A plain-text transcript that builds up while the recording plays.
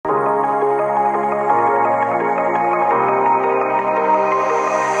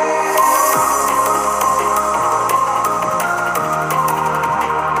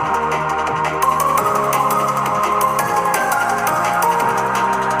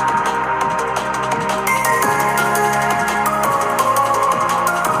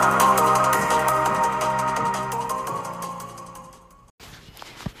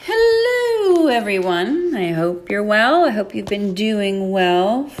hope you've been doing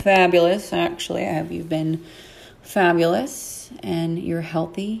well. Fabulous, actually. I hope you've been fabulous and you're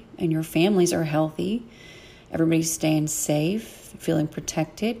healthy and your families are healthy. Everybody's staying safe, feeling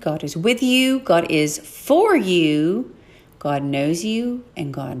protected. God is with you. God is for you. God knows you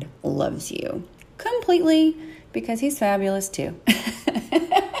and God loves you completely because he's fabulous too.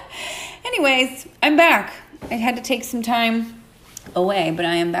 Anyways, I'm back. I had to take some time away, but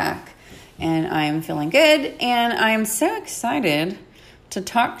I am back and I am feeling good. And I am so excited to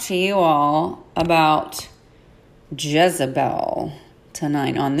talk to you all about Jezebel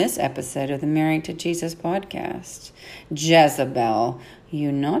tonight on this episode of the Married to Jesus podcast. Jezebel,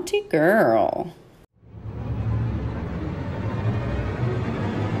 you naughty girl.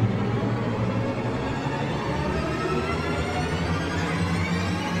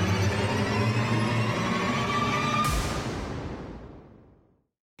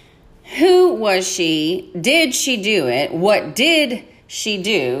 Who was she? Did she do it? What did she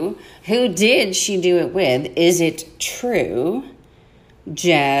do? Who did she do it with? Is it true?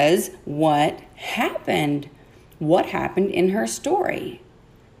 Jez, what happened? What happened in her story?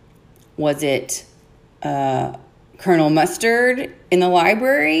 Was it Colonel Mustard in the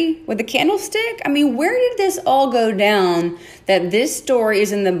library with a candlestick? I mean, where did this all go down that this story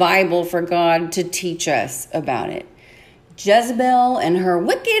is in the Bible for God to teach us about it? Jezebel and her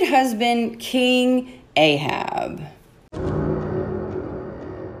wicked husband, King Ahab.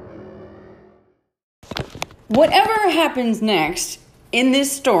 Whatever happens next in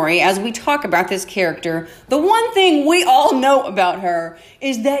this story, as we talk about this character, the one thing we all know about her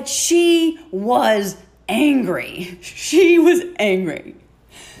is that she was angry. She was angry.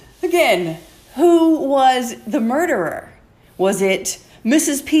 Again, who was the murderer? Was it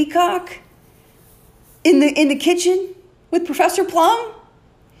Mrs. Peacock in the kitchen with Professor Plum?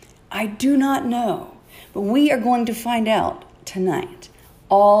 I do not know, but we are going to find out tonight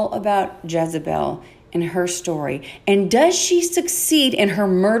all about Jezebel and her story. And does she succeed in her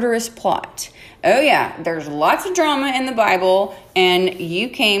murderous plot? Oh yeah, there's lots of drama in the Bible, and you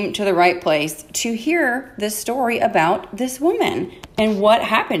came to the right place to hear this story about this woman and what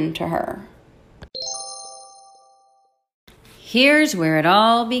happened to her. Here's where it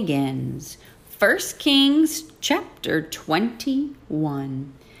all begins. 1 Kings chapter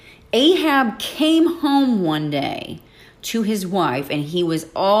 21. Ahab came home one day to his wife, and he was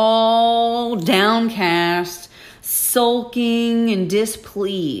all downcast, sulking, and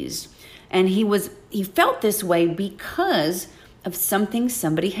displeased. And he felt this way because of something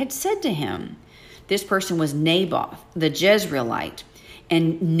somebody had said to him. This person was Naboth, the Jezreelite.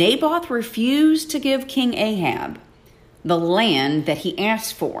 And Naboth refused to give King Ahab the land that he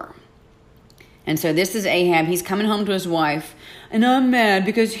asked for. And so this is Ahab. He's coming home to his wife. And I'm mad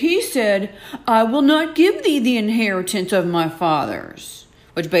because he said, I will not give thee the inheritance of my fathers.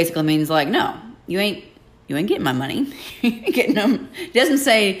 Which basically means like, no, you ain't getting my money. You ain't getting no. He doesn't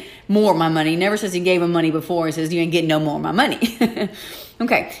say more of my money. He never says he gave him money before. He says you ain't getting no more of my money.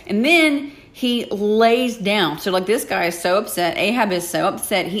 Okay. And then he lays down. So like this guy is so upset. Ahab is so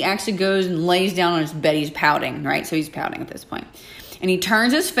upset. He actually goes and lays down on his bed. He's pouting, right? So he's pouting at this point. And he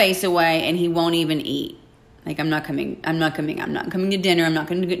turns his face away and he won't even eat. Like, I'm not coming to dinner. I'm not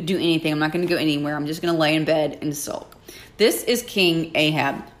going to do anything. I'm not going to go anywhere. I'm just going to lay in bed and sulk. This is King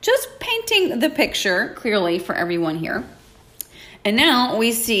Ahab. Just painting the picture clearly for everyone here. And now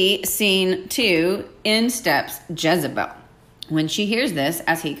we see scene 2 in steps Jezebel. When she hears this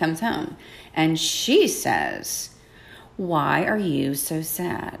as he comes home. And she says, why are you so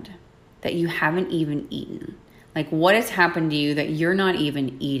sad that you haven't even eaten? Like, what has happened to you that you're not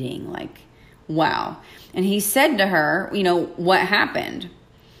even eating? Like, wow. And he said to her, what happened?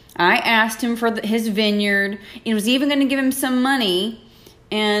 I asked him for his vineyard. He was even going to give him some money.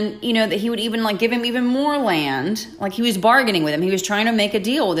 And, that he would even, give him even more land. Like, he was bargaining with him. He was trying to make a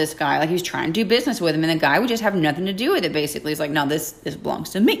deal with this guy. Like, he was trying to do business with him. And the guy would just have nothing to do with it, basically. He's like, no, this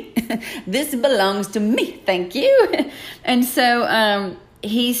belongs to me. This belongs to me. Thank you. And so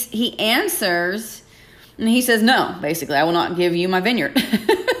he answers. And he says, no, basically, I will not give you my vineyard.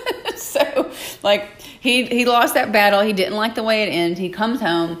 So, he lost that battle. He didn't like the way it ended. He comes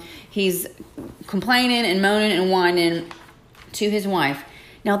home. He's complaining and moaning and whining to his wife.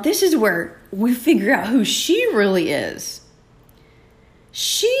 Now, this is where we figure out who she really is.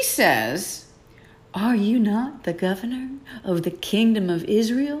 She says, are you not the governor of the kingdom of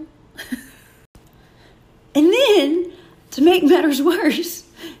Israel? And then, to make matters worse,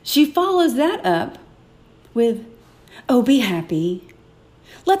 she follows that up with, oh, be happy.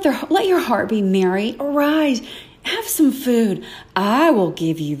 Let your heart be merry. Arise, have some food. I will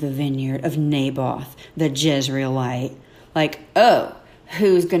give you the vineyard of Naboth, the Jezreelite. Like, oh,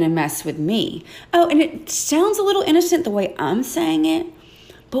 who's going to mess with me? Oh, and it sounds a little innocent the way I'm saying it,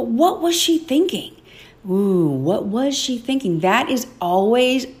 but what was she thinking? Ooh, what was she thinking? That is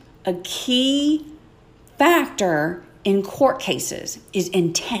always a key factor in court cases, is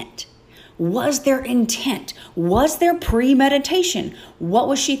intent. Was there intent? Was there premeditation? What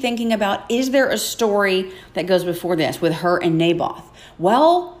was she thinking about? Is there a story that goes before this with her and Naboth?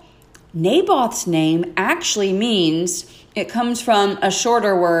 Well, Naboth's name actually means, it comes from a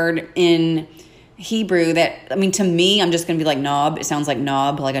shorter word in Hebrew that, I mean, to me, I'm just going to be like knob. It sounds like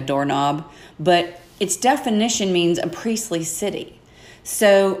knob, like a doorknob. But its definition means a priestly city.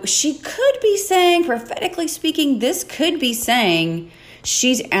 So she could be saying, prophetically speaking, this could be saying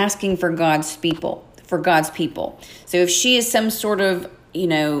she's asking for God's people, So if she is some sort of,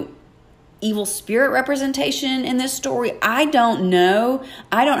 evil spirit representation in this story, I don't know.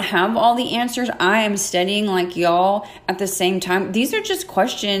 I don't have all the answers. I am studying like y'all at the same time. These are just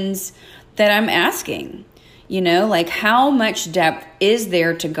questions that I'm asking. Like how much depth is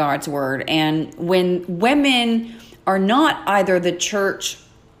there to God's word? And when women are not either the church,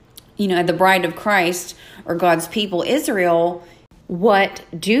 the bride of Christ, or God's people, Israel, what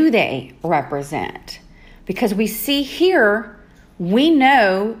do they represent? Because we see here, we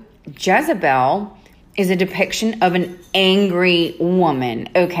know Jezebel is a depiction of an angry woman.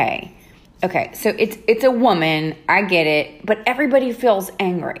 Okay, so it's a woman, I get it, but everybody feels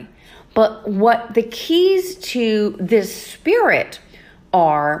angry. But what the keys to this spirit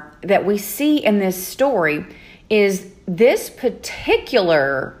are that we see in this story is this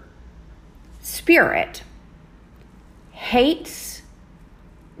particular spirit hates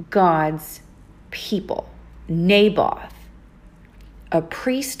God's people. Naboth, a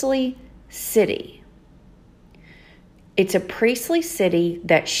priestly city. It's a priestly city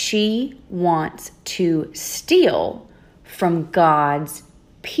that she wants to steal from God's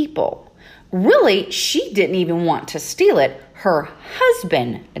people. Really, she didn't even want to steal it. Her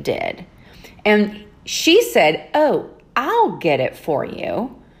husband did. And she said, oh, I'll get it for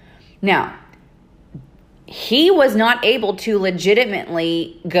you. Now, he was not able to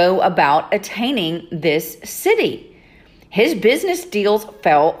legitimately go about attaining this city. His business deals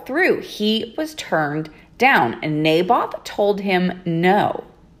fell through. He was turned down, and Naboth told him no.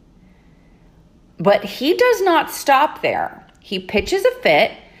 But he does not stop there. He pitches a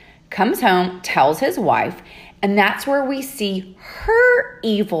fit, comes home, tells his wife, and that's where we see her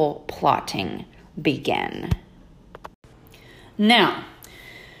evil plotting begin. Now,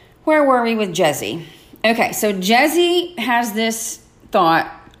 where were we with Jezi? Okay, so Jezi has this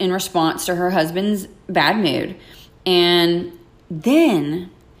thought in response to her husband's bad mood, and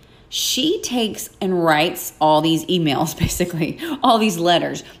then she takes and writes all these emails, basically, all these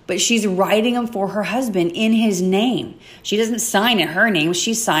letters, but she's writing them for her husband in his name. She doesn't sign it her name.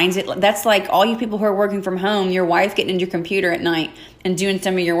 She signs it. That's like all you people who are working from home, your wife getting into your computer at night and doing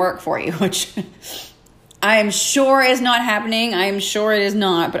some of your work for you, which I am sure is not happening. I am sure it is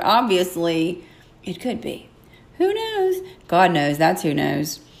not, but obviously it could be. Who knows? God knows. That's who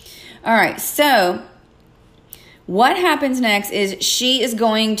knows. All right, so what happens next is she is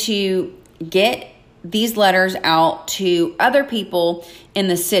going to get these letters out to other people in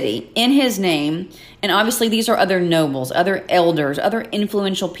the city in his name. And obviously these are other nobles, other elders, other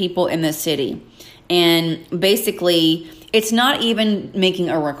influential people in the city. And basically it's not even making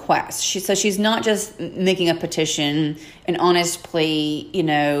a request. So she's not just making a petition, an honest plea,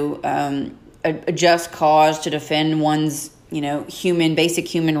 a just cause to defend one's, basic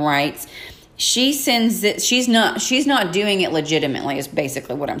human rights. She sends it. She's not doing it legitimately, is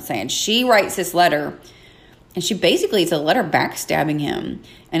basically what I'm saying. She writes this letter, and it's a letter backstabbing him,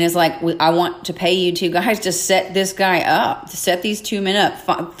 and is like, I want to pay you two guys to set this guy up, to set these two men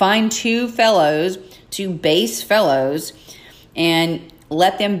up. Find two base fellows, and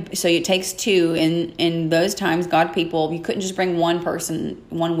let them. So it takes two. In those times, God people, you couldn't just bring one person,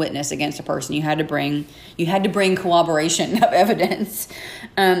 one witness against a person. You had to bring corroboration of evidence.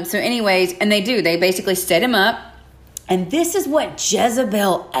 So anyways, and they do. They basically set him up. And this is what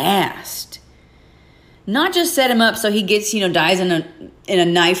Jezebel asked. Not just set him up so he gets, dies in a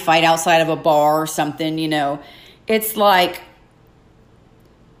knife fight outside of a bar or something, It's like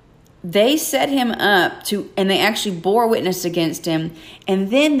they set him up and they actually bore witness against him.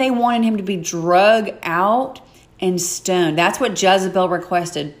 And then they wanted him to be drug out and stoned. That's what Jezebel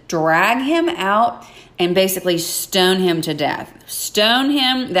requested. Drag him out and basically stone him to death. Stone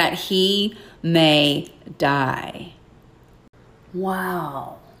him that he may die.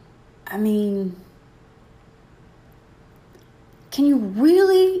 Wow. I mean, do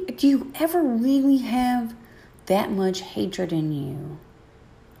you ever really have that much hatred in you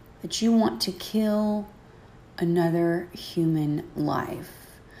that you want to kill another human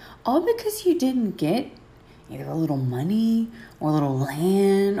life, all because you didn't get either a little money or a little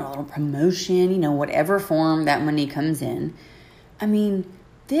land or a little promotion, whatever form that money comes in. I mean,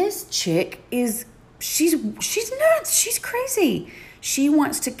 this chick she's nuts. She's crazy. She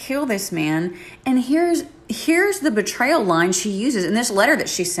wants to kill this man. And here's the betrayal line she uses in this letter that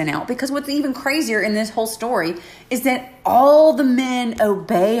she sent out. Because what's even crazier in this whole story is that all the men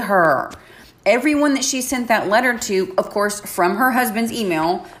obey her. Everyone that she sent that letter to, of course, from her husband's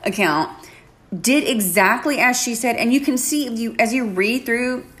email account, did exactly as she said. And you can see, as you read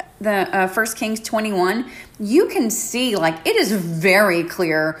through the 1 Kings 21, you can see, it is very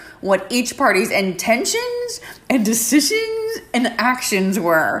clear what each party's intentions and decisions and actions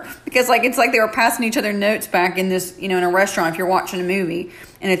were. Because, it's like they were passing each other notes back in this, in a restaurant if you're watching a movie.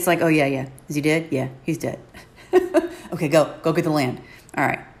 And it's like, oh, yeah. Is he dead? Yeah, he's dead. Okay, go get the land. All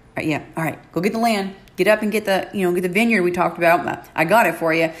right, go get the land. Get up and get the vineyard we talked about. I got it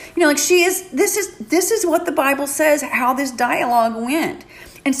for you. This is what the Bible says, how this dialogue went.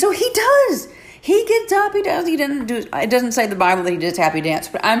 And so he does. He gets up. He does. He doesn't do. It doesn't say the Bible that he does happy dance,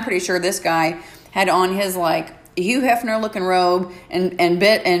 but I'm pretty sure this guy had on his Hugh Hefner looking robe and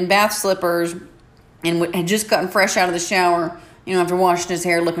bath slippers, and had just gotten fresh out of the shower. After washing his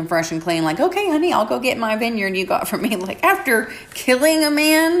hair, looking fresh and clean. Okay, honey, I'll go get my vineyard you got for me. After killing a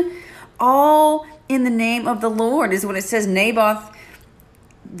man, all in the name of the Lord is what it says. Naboth,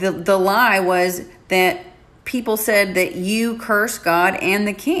 the lie was that people said that you curse God and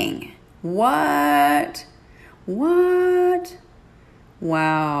the king. What?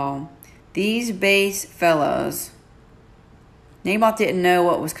 Wow. These base fellows. Naboth didn't know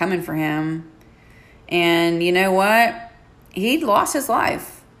what was coming for him. And you know what? He lost his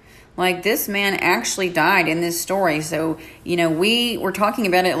life. This man actually died in this story. So, we were talking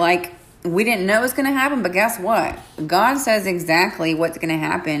about it we didn't know it was going to happen, but guess what? God says exactly what's going to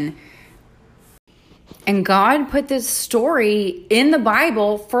happen. And God put this story in the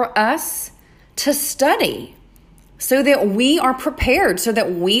Bible for us to study so that we are prepared, so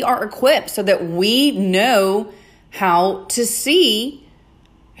that we are equipped, so that we know how to see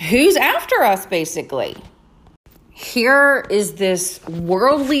who's after us, basically. Here is this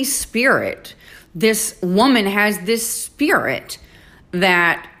worldly spirit. This woman has this spirit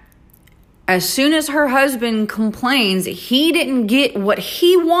that as soon as her husband complains he didn't get what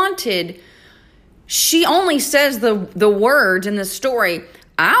he wanted, she only says the words in the story,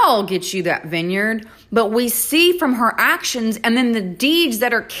 I'll get you that vineyard. But we see from her actions and then the deeds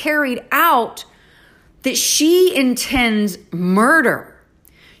that are carried out that she intends murder.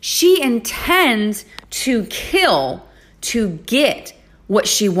 She intends to kill to get what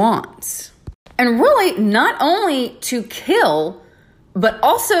she wants. And really, not only to kill, but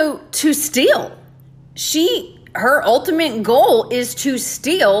also to steal. Her ultimate goal is to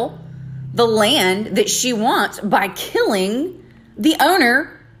steal the land that she wants by killing the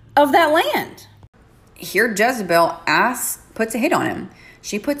owner of that land. Here Jezebel puts a hit on him.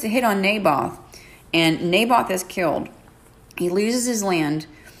 She puts a hit on Naboth, and Naboth is killed. He loses his land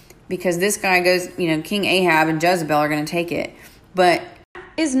because this guy goes, King Ahab and Jezebel are going to take it. But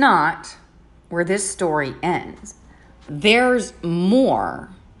is not where this story ends. There's more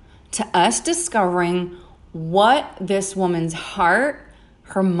to us discovering what this woman's heart,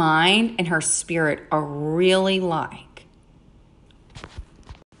 her mind, and her spirit are really like.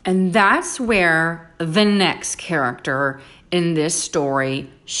 And that's where the next character in this story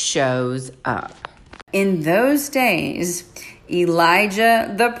shows up. In those days,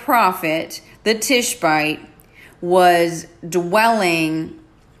 Elijah the prophet, the Tishbite, was dwelling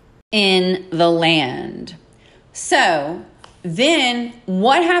in the land. So then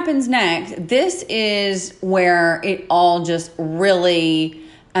what happens next? This is where it all just really,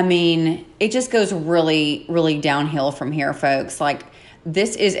 it just goes really, really downhill from here, folks.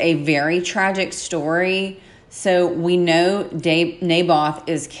 This is a very tragic story. So we know Naboth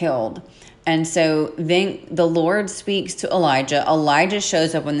is killed. And so then the Lord speaks to Elijah. Elijah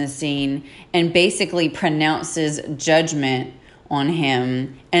shows up on the scene and basically pronounces judgment on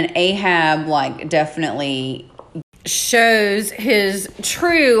him. And Ahab, definitely shows his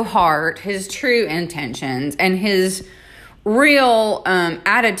true heart, his true intentions, and his real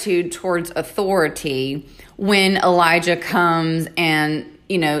attitude towards authority when Elijah comes and,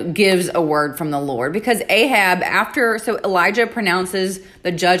 gives a word from the Lord. Because Ahab, so Elijah pronounces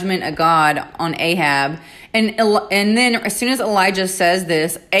the judgment of God on Ahab. And then as soon as Elijah says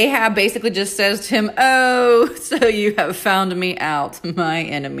this, Ahab basically just says to him, "Oh, so you have found me out, my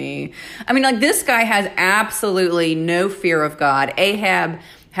enemy." I mean, this guy has absolutely no fear of God. Ahab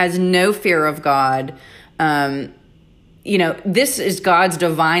has no fear of God. This is God's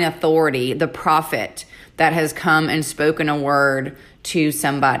divine authority, the prophet that has come and spoken a word to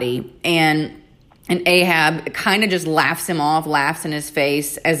somebody. And Ahab kind of just laughs him off, laughs in his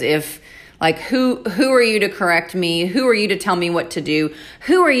face as if, who are you to correct me? Who are you to tell me what to do?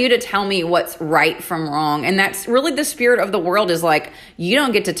 Who are you to tell me what's right from wrong? And that's really the spirit of the world, is you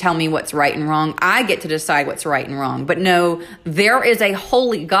don't get to tell me what's right and wrong. I get to decide what's right and wrong. But no, there is a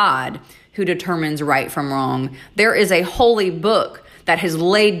holy God who determines right from wrong. There is a holy book that has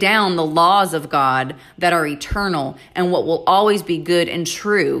laid down the laws of God that are eternal and what will always be good and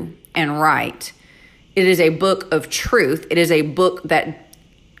true and right. It is a book of truth. It is a book that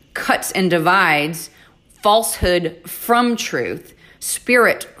cuts and divides falsehood from truth,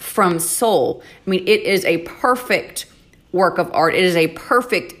 spirit from soul. I mean, it is a perfect work of art. It is a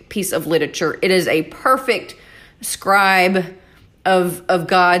perfect piece of literature. It is a perfect scribe of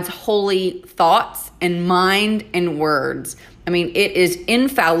God's holy thoughts and mind and words. I mean, it is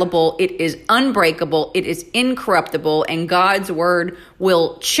infallible, it is unbreakable, it is incorruptible, and God's word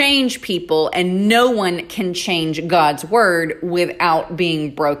will change people, and no one can change God's word without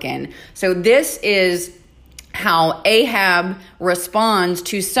being broken. So this is how Ahab responds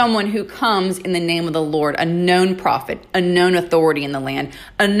to someone who comes in the name of the Lord, a known prophet, a known authority in the land,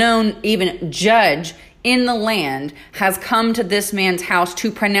 a known even judge in the land, has come to this man's house to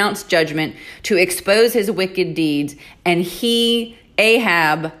pronounce judgment, to expose his wicked deeds. And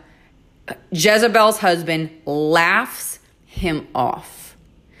Ahab, Jezebel's husband, laughs him off.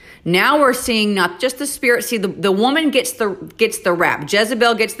 Now we're seeing not just the spirit. See, the woman gets the rap.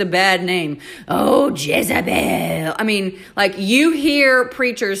 Jezebel gets the bad name. Oh, Jezebel. I mean, you hear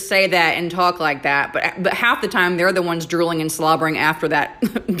preachers say that and talk like that, but half the time they're the ones drooling and slobbering after that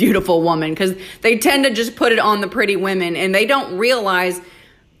beautiful woman, because they tend to just put it on the pretty women, and they don't realize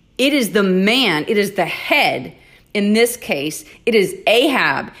it is the man, it is the head. In this case, it is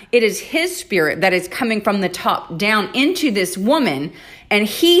Ahab. It is his spirit that is coming from the top down into this woman. And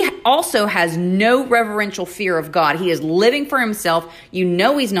he also has no reverential fear of God. He is living for himself.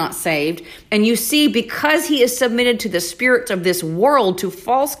 He's not saved. And you see, because he is submitted to the spirits of this world, to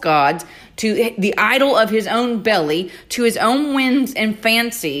false gods, to the idol of his own belly, to his own whims and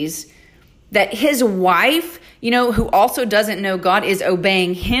fancies, that his wife, who also doesn't know God, is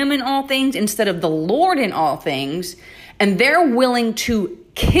obeying him in all things instead of the Lord in all things. And they're willing to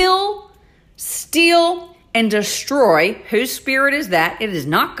kill, steal, and destroy. Whose spirit is that? It is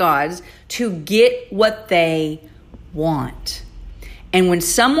not God's, to get what they want. And when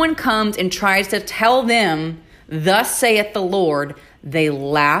someone comes and tries to tell them, "Thus saith the Lord," they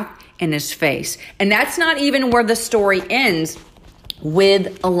laugh in his face. And that's not even where the story ends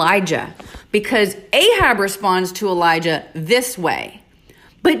with Elijah, because Ahab responds to Elijah this way.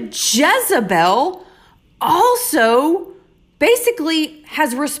 But Jezebel also basically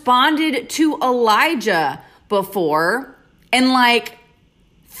has responded to Elijah before and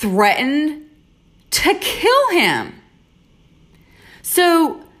threatened to kill him.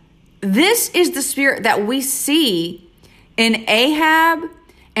 So this is the spirit that we see in Ahab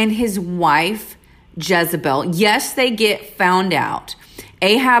and his wife Jezebel. Yes, they get found out.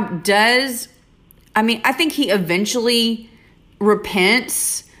 Ahab does, I think he eventually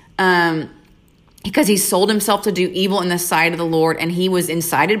repents, because he sold himself to do evil in the sight of the Lord, and he was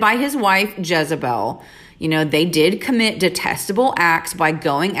incited by his wife Jezebel. They did commit detestable acts by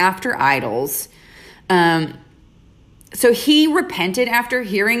going after idols. So he repented after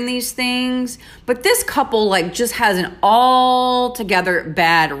hearing these things. But this couple just has an altogether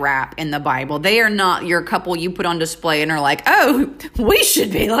bad rap in the Bible. They are not your couple you put on display and are like, "Oh, we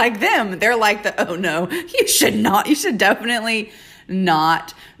should be like them." They're oh no, you should not. You should definitely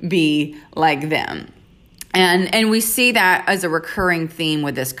not be like them. And we see that as a recurring theme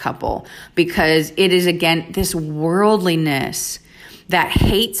with this couple, because it is, again, this worldliness that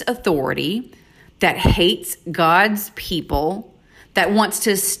hates authority, that hates God's people, that wants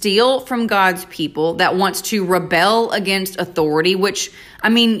to steal from God's people, that wants to rebel against authority, which,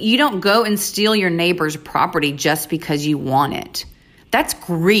 you don't go and steal your neighbor's property just because you want it. That's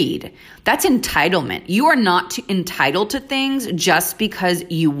greed. That's entitlement. You are not entitled to things just because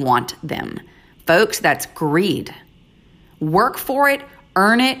you want them. Folks, that's greed. Work for it,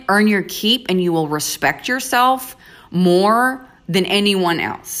 earn your keep, and you will respect yourself more than anyone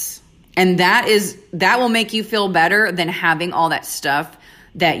else. And that will make you feel better than having all that stuff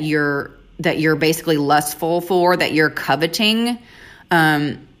that you're basically lustful for, that you're coveting.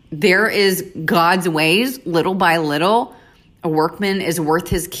 There is God's ways, little by little. A workman is worth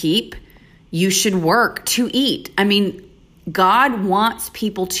his keep. You should work to eat. I mean, God wants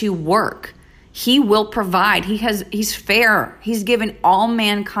people to work. He will provide. He's fair. He's given all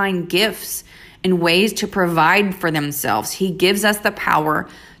mankind gifts and ways to provide for themselves. He gives us the power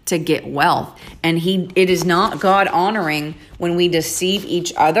to get wealth. And it is not God honoring when we deceive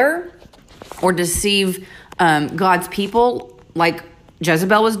each other or deceive God's people like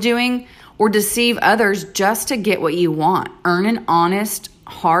Jezebel was doing, or deceive others just to get what you want. Earn an honest,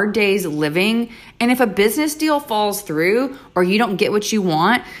 hard day's living. And if a business deal falls through or you don't get what you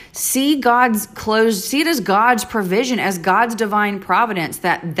want, see it as God's provision, as God's divine providence,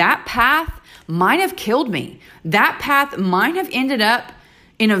 that path might have killed me. That path might have ended up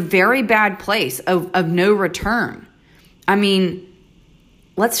in a very bad place of no return. I mean,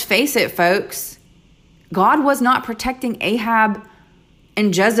 let's face it, folks. God was not protecting Ahab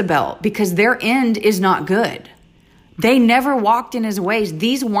and Jezebel because their end is not good. They never walked in his ways.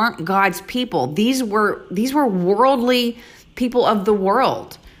 These weren't God's people. These were worldly people of the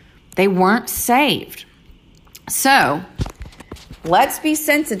world. They weren't saved. So let's be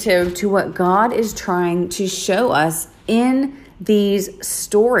sensitive to what God is trying to show us in these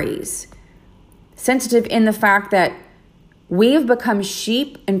stories. Sensitive in the fact that we have become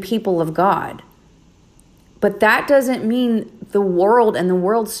sheep and people of God. But that doesn't mean the world and the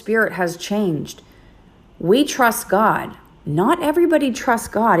world spirit has changed. We trust God. Not everybody trusts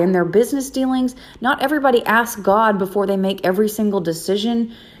God in their business dealings. Not everybody asks God before they make every single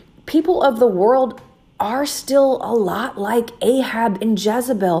decision. People of the world are still a lot like Ahab and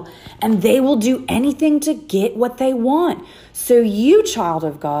Jezebel, and they will do anything to get what they want. So you, child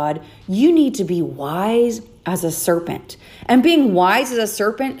of God, you need to be wise as a serpent. And being wise as a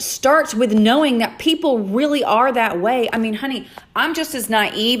serpent starts with knowing that people really are that way. I mean, honey, I'm just as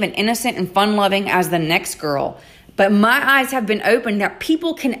naive and innocent and fun-loving as the next girl. But my eyes have been opened that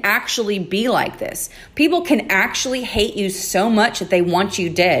people can actually be like this. People can actually hate you so much that they want you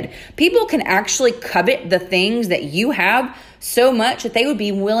dead. People can actually covet the things that you have so much that they would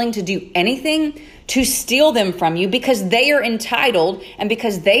be willing to do anything to steal them from you because they are entitled and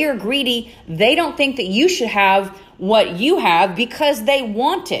because they are greedy. They don't think that you should have what you have because they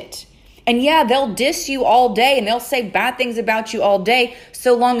want it. And yeah, they'll diss you all day and they'll say bad things about you all day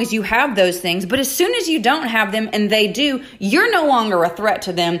so long as you have those things. But as soon as you don't have them and they do, you're no longer a threat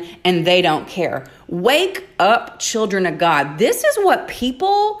to them and they don't care. Wake up, children of God. This is what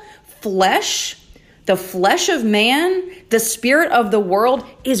people, the flesh of man, the spirit of the world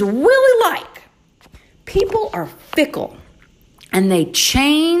is really like. People are fickle and they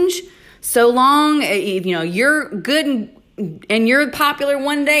change so long. You're good and you're popular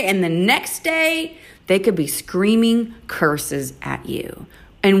one day and the next day they could be screaming curses at you.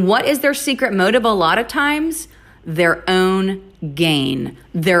 And what is their secret motive a lot of times? Their own gain,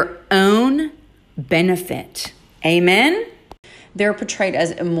 their own benefit. Amen? They're portrayed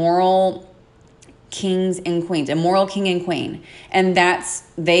as immoral kings and queens, immoral king and queen. And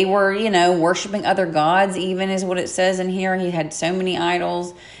they were, worshiping other gods, even is what it says in here. He had so many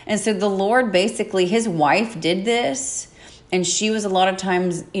idols. And so the Lord basically, his wife did this. And she was a lot of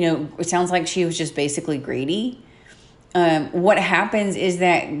times, it sounds like she was just basically greedy. What happens is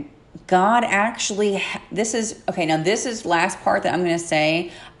that God actually, this is last part that I'm going to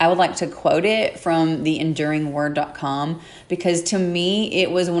say. I would like to quote it from the enduringword.com because to me, it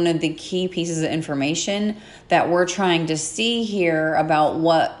was one of the key pieces of information that we're trying to see here about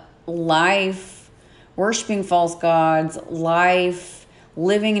what life, worshiping false gods, life,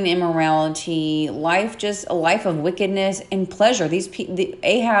 living in immorality, just a life of wickedness and pleasure.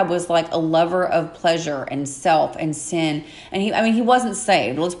 Ahab was like a lover of pleasure and self and sin. And he wasn't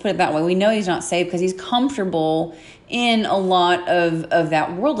saved. Let's put it that way. We know he's not saved because he's comfortable in a lot of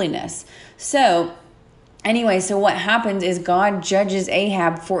that worldliness. So anyway, so what happens is God judges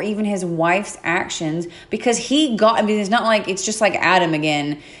Ahab for even his wife's actions because it's not like, it's just like Adam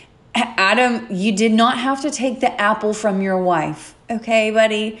again. Adam, you did not have to take the apple from your wife. Okay,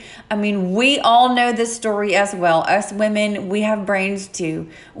 buddy? We all know this story as well. Us women, we have brains too.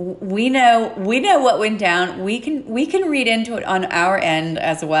 We know what went down. We can read into it on our end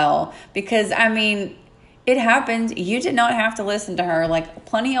as well. Because, it happens. You did not have to listen to her. Like,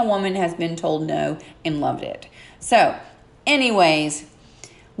 plenty of women has been told no and loved it. So, anyways,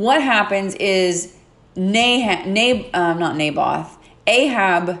 what happens is Ahab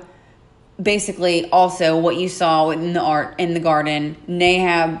basically also what you saw in the garden,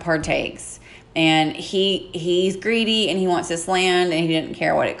 Nahab partakes. And he's greedy and he wants this land, and he didn't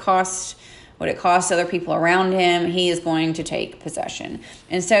care what it costs other people around him. He is going to take possession.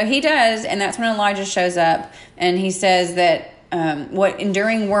 And so he does, and that's when Elijah shows up, and he says that what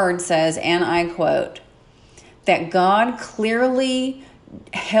Enduring Word says, and I quote, that God clearly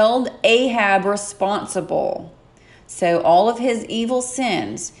held Ahab responsible. So all of his evil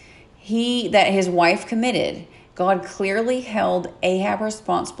sins that his wife committed, God clearly held Ahab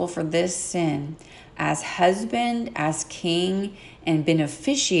responsible for this sin as husband, as king, and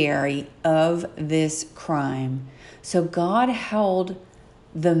beneficiary of this crime. So God held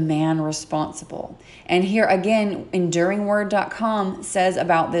the man responsible. And here again, EnduringWord.com says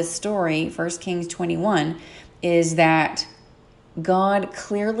about this story, 1 Kings 21, is that God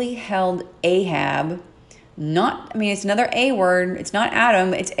clearly held Ahab, it's another A word, it's not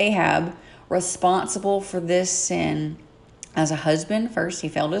Adam, it's Ahab, responsible for this sin as a husband. First, he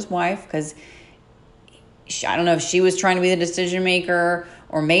failed his wife because I don't know if she was trying to be the decision maker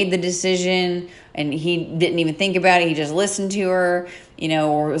or made the decision and he didn't even think about it. He just listened to her,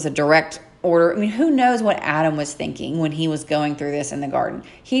 or it was a direct order. Who knows what Adam was thinking when he was going through this in the garden?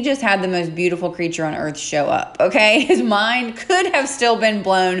 He just had the most beautiful creature on earth show up, okay? His mind could have still been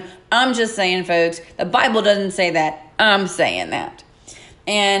blown. I'm just saying, folks, the Bible doesn't say that. I'm saying that.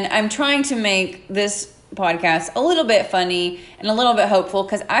 And I'm trying to make this podcast a little bit funny and a little bit hopeful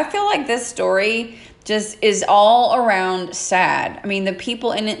because I feel like this story just is all around sad. The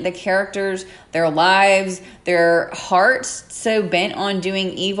people in it, the characters, their lives, their hearts so bent on doing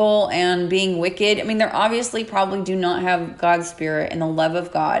evil and being wicked. They obviously probably do not have God's spirit and the love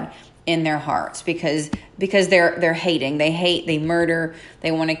of God in their hearts because they're hating. They hate, they murder,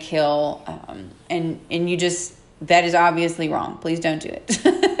 they want to kill. And you just, that is obviously wrong. Please don't do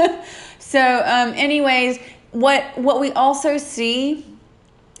it. So anyways, what we also see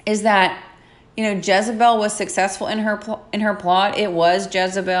is that Jezebel was successful in her plot. It was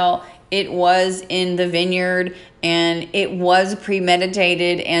Jezebel. It was in the vineyard, and it was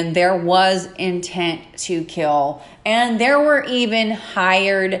premeditated, and there was intent to kill, and there were even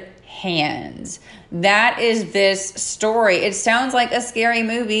hired hands. That is this story. It sounds like a scary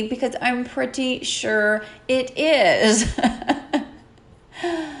movie because I'm pretty sure it is.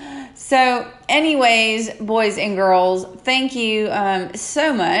 So, anyways, boys and girls, thank you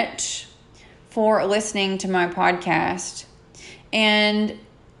so much for listening to my podcast. And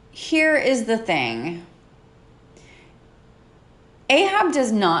here is the thing. Ahab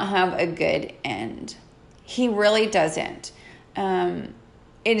does not have a good end. He really doesn't. It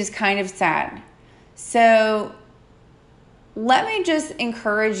is kind of sad. So let me just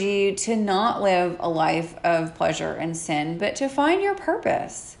encourage you to not live a life of pleasure and sin, but to find your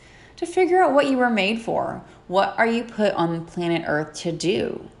purpose, to figure out what you were made for. What are you put on planet Earth to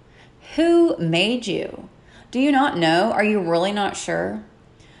do? Who made you? Do you not know? Are you really not sure?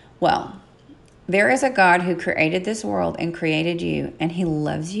 Well, there is a God who created this world and created you, and he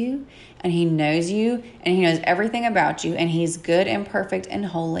loves you, and he knows you, and he knows everything about you, and he's good and perfect and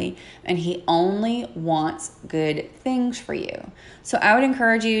holy, and he only wants good things for you. So I would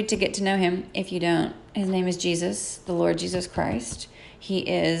encourage you to get to know him if you don't. His name is Jesus, the Lord Jesus Christ. He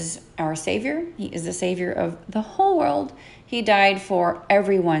is our Savior. He is the Savior of the whole world. He died for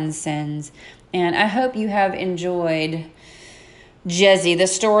everyone's sins. And I hope you have enjoyed Jezzy, the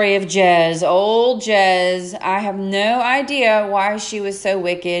story of Jez, old Jez. I have no idea why she was so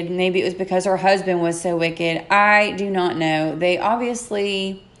wicked. Maybe it was because her husband was so wicked. I do not know. They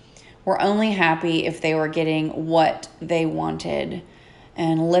obviously were only happy if they were getting what they wanted,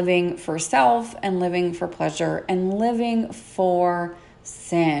 and living for self and living for pleasure and living for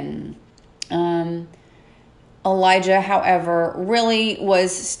sin. Elijah, however, really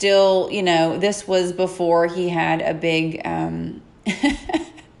was still, this was before he had a big,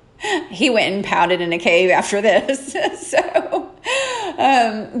 he went and pouted in a cave after this. So,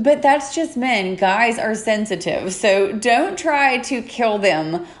 but that's just men. Guys are sensitive. So don't try to kill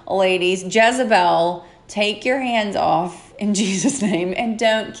them, ladies. Jezebel, take your hands off in Jesus' name and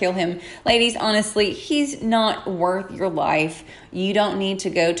don't kill him. Ladies, honestly, he's not worth your life. You don't need to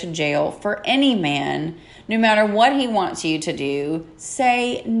go to jail for any man. No matter what he wants you to do,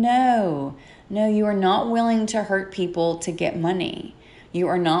 say no. No, you are not willing to hurt people to get money. You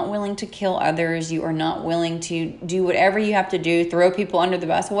are not willing to kill others. You are not willing to do whatever you have to do, throw people under the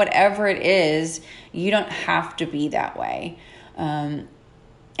bus, whatever it is. You don't have to be that way.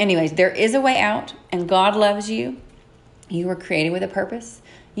 Anyways, there is a way out, and God loves you. You were created with a purpose.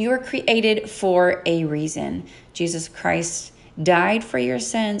 You were created for a reason. Jesus Christ died for your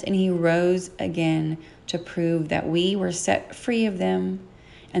sins, and he rose again to prove that we were set free of them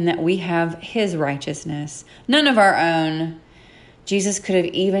and that we have his righteousness, none of our own. Jesus could have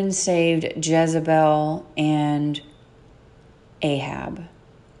even saved Jezebel and Ahab.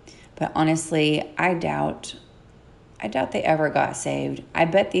 But honestly, I doubt they ever got saved. I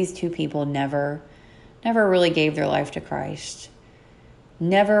bet these two people never really gave their life to Christ,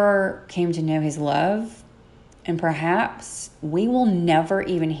 never came to know his love, and perhaps we will never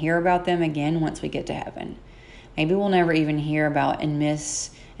even hear about them again once we get to heaven. Maybe we'll never even hear about and miss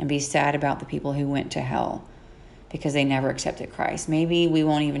and be sad about the people who went to hell because they never accepted Christ. Maybe we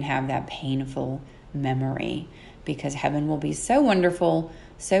won't even have that painful memory because heaven will be so wonderful,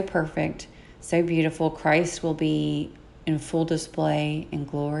 so perfect, so beautiful. Christ will be in full display in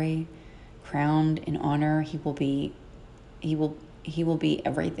glory, crowned in honor. He will be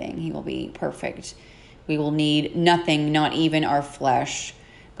everything. He will be perfect. We will need nothing, not even our flesh.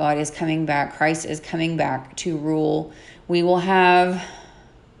 God is coming back. Christ is coming back to rule. We will have,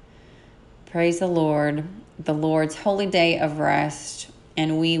 praise the Lord's holy day of rest,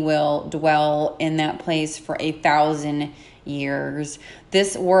 and we will dwell in that place for 1,000 years.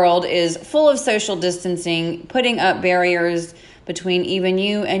 This world is full of social distancing, putting up barriers between even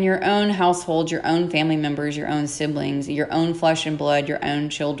you and your own household, your own family members, your own siblings, your own flesh and blood, your own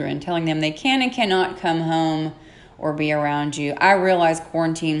children, telling them they can and cannot come home or be around you. I realize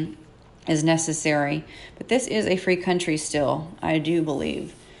quarantine is necessary, but this is a free country still, I do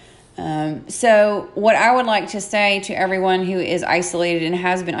believe. So what I would like to say to everyone who is isolated and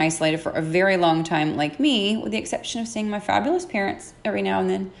has been isolated for a very long time, like me, with the exception of seeing my fabulous parents every now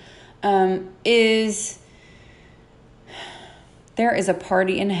and then, is there is a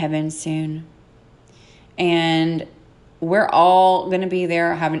party in heaven soon. And we're all going to be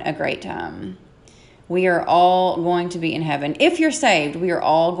there having a great time. We are all going to be in heaven. If you're saved, we are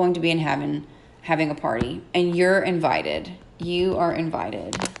all going to be in heaven having a party. And you're invited. You are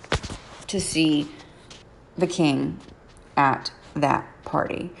invited to see the King at that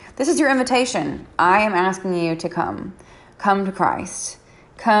party. This is your invitation. I am asking you to come. Come to Christ.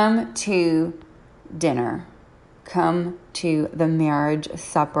 Come to dinner. Come to the marriage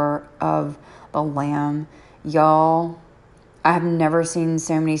supper of the Lamb. Y'all, I have never seen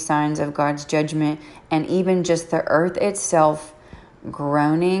so many signs of God's judgment, and even just the earth itself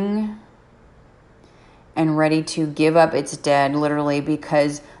groaning and ready to give up its dead, literally,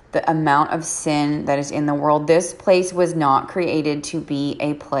 because the amount of sin that is in the world. This place was not created to be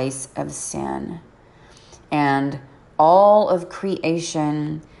a place of sin. And all of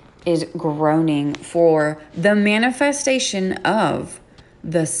creation is groaning for the manifestation of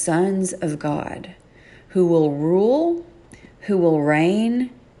the sons of God who will rule, who will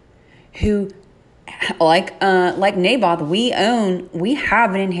reign, who, like Naboth, we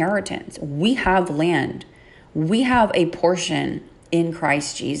have an inheritance. We have land. We have a portion in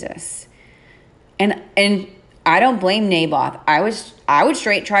Christ Jesus. And I don't blame Naboth. I would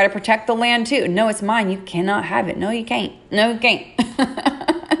straight try to protect the land too. No, it's mine. You cannot have it. No, you can't. No, you can't.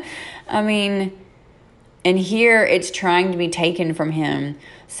 I mean, and here it's trying to be taken from him.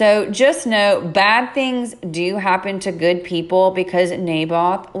 So just know bad things do happen to good people because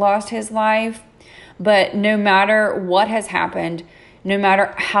Naboth lost his life. But no matter what has happened, no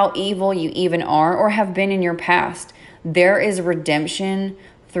matter how evil you even are or have been in your past, there is redemption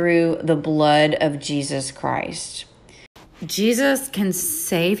through the blood of Jesus Christ. Jesus can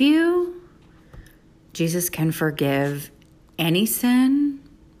save you. Jesus can forgive any sin.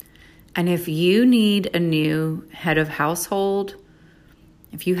 And if you need a new head of household,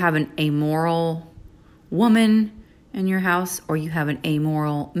 if you have an amoral woman in your house, or you have an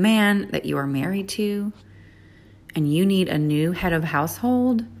amoral man that you are married to, and you need a new head of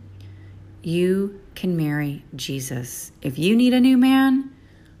household, you can marry Jesus. If you need a new man,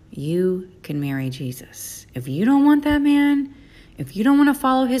 you can marry Jesus. If you don't want that man, if you don't want to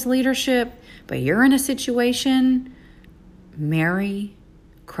follow his leadership, but you're in a situation, marry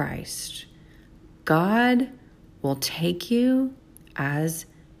Christ. God will take you as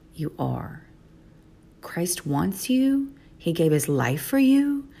you are. Christ wants you. He gave his life for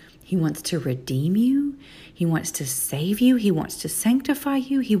you. He wants to redeem you. He wants to save you. He wants to sanctify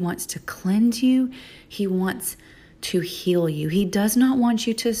you. He wants to cleanse you. He wants to heal you. He does not want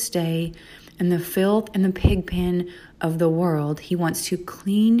you to stay in the filth and the pig pen of the world. He wants to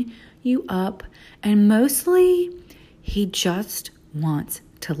clean you up. And mostly, he just wants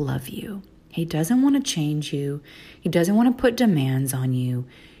to love you. He doesn't want to change you. He doesn't want to put demands on you.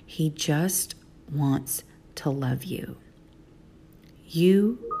 He just wants to love you.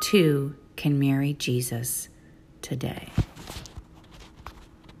 You too can marry Jesus today.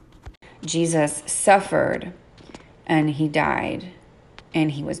 Jesus suffered and he died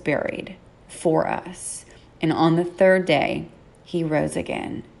and he was buried for us. And on the third day, he rose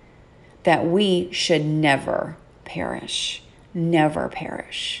again, that we should never perish. Never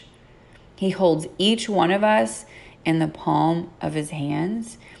perish. He holds each one of us in the palm of his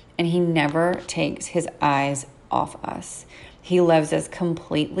hands, and he never takes his eyes off us. He loves us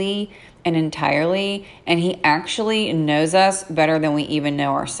completely and entirely, and he actually knows us better than we even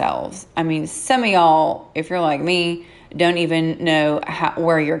know ourselves. I mean, some of y'all, if you're like me, don't even know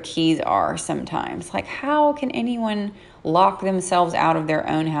where your keys are sometimes. Like, how can anyone lock themselves out of their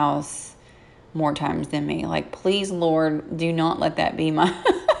own house more times than me? Like, please, Lord, do not let that be my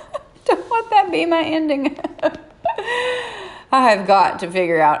don't let that be my ending. I have got to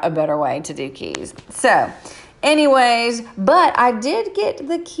figure out a better way to do keys. So, anyways, but I did get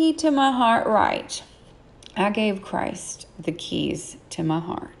the key to my heart right. I gave Christ the keys to my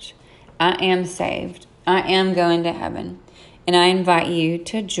heart. I am saved. I am going to heaven. And I invite you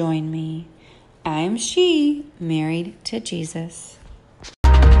to join me. I am she, married to Jesus.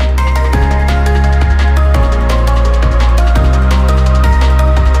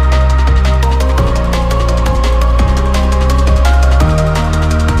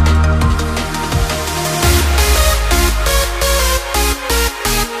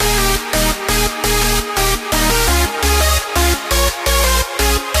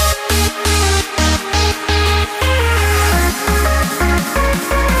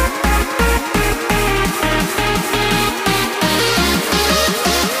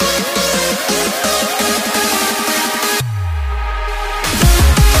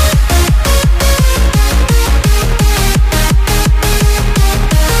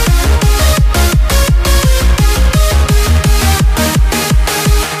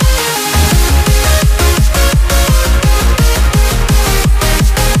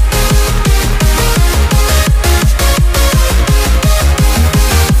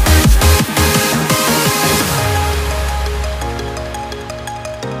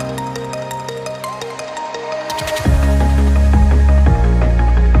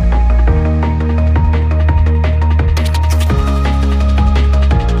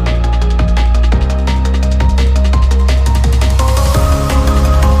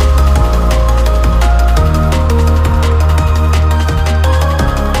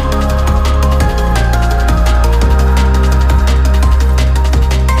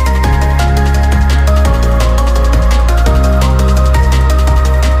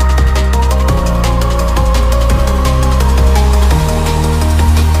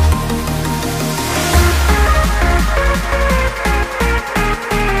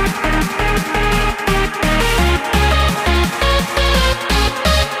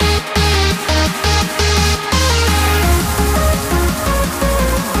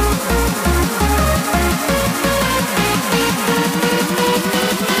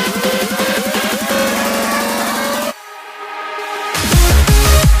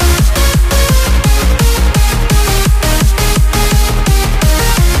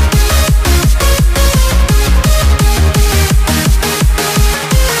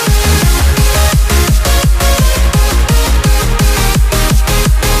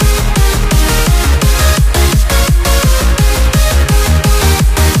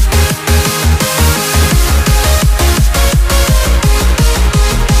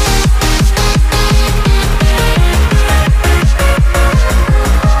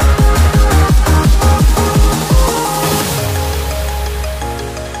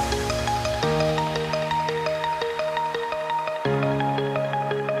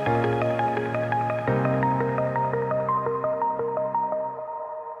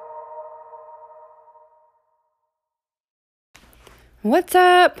 What's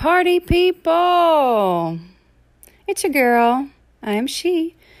up, party people? It's your girl. I'm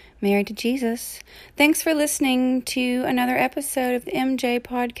she, married to Jesus. Thanks for listening to another episode of the MJ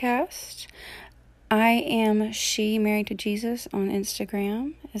podcast. I am she, married to Jesus on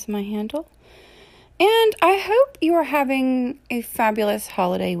Instagram is my handle. And I hope you are having a fabulous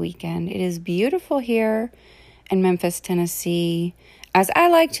holiday weekend. It is beautiful here in Memphis, Tennessee. As I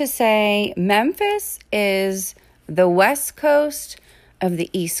like to say, Memphis is the West Coast of the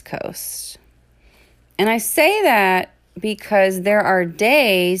East Coast. And I say that because there are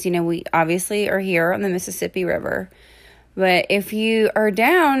days, we obviously are here on the Mississippi River, but if you are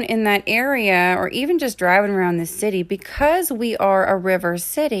down in that area or even just driving around the city, because we are a river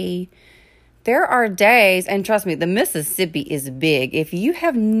city, there are days, and trust me, the Mississippi is big. If you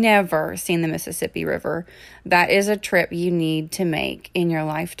have never seen the Mississippi River, that is a trip you need to make in your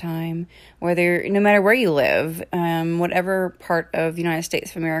lifetime, no matter where you live, whatever part of the United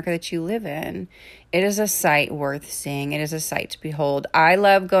States of America that you live in. It is a sight worth seeing. It is a sight to behold. I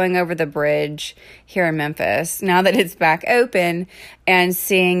love going over the bridge here in Memphis now that it's back open and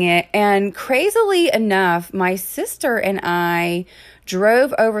seeing it. And crazily enough, my sister and I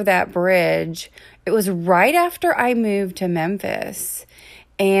drove over that bridge. It was right after I moved to Memphis,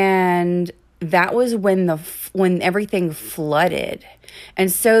 and that was when everything flooded.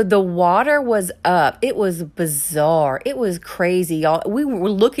 And so the water was up. It was bizarre. It was crazy, y'all. We were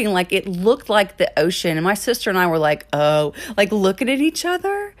looking like it looked like the ocean, and my sister and I were like, oh, like looking at each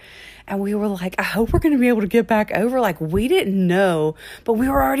other. And we were like, I hope we're going to be able to get back over. Like, we didn't know, but we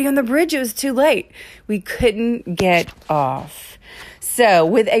were already on the bridge. It was too late. We couldn't get off. So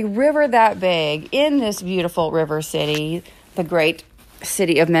with a river that big in this beautiful river city, the great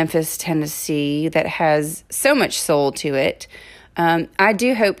city of Memphis, Tennessee, that has so much soul to it, I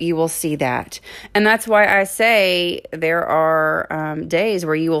do hope you will see that. And that's why I say there are days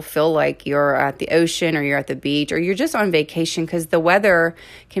where you will feel like you're at the ocean or you're at the beach or you're just on vacation, because the weather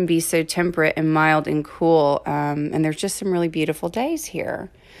can be so temperate and mild and cool. And there's just some really beautiful days here.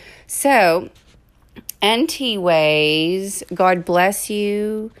 So, NT Ways, God bless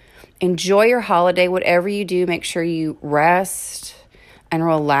you. Enjoy your holiday. Whatever you do, make sure you rest and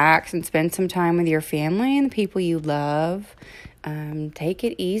relax and spend some time with your family and the people you love. Take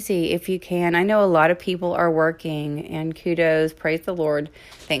it easy if you can. I know a lot of people are working, and kudos, praise the Lord.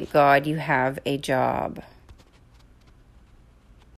 Thank God you have a job.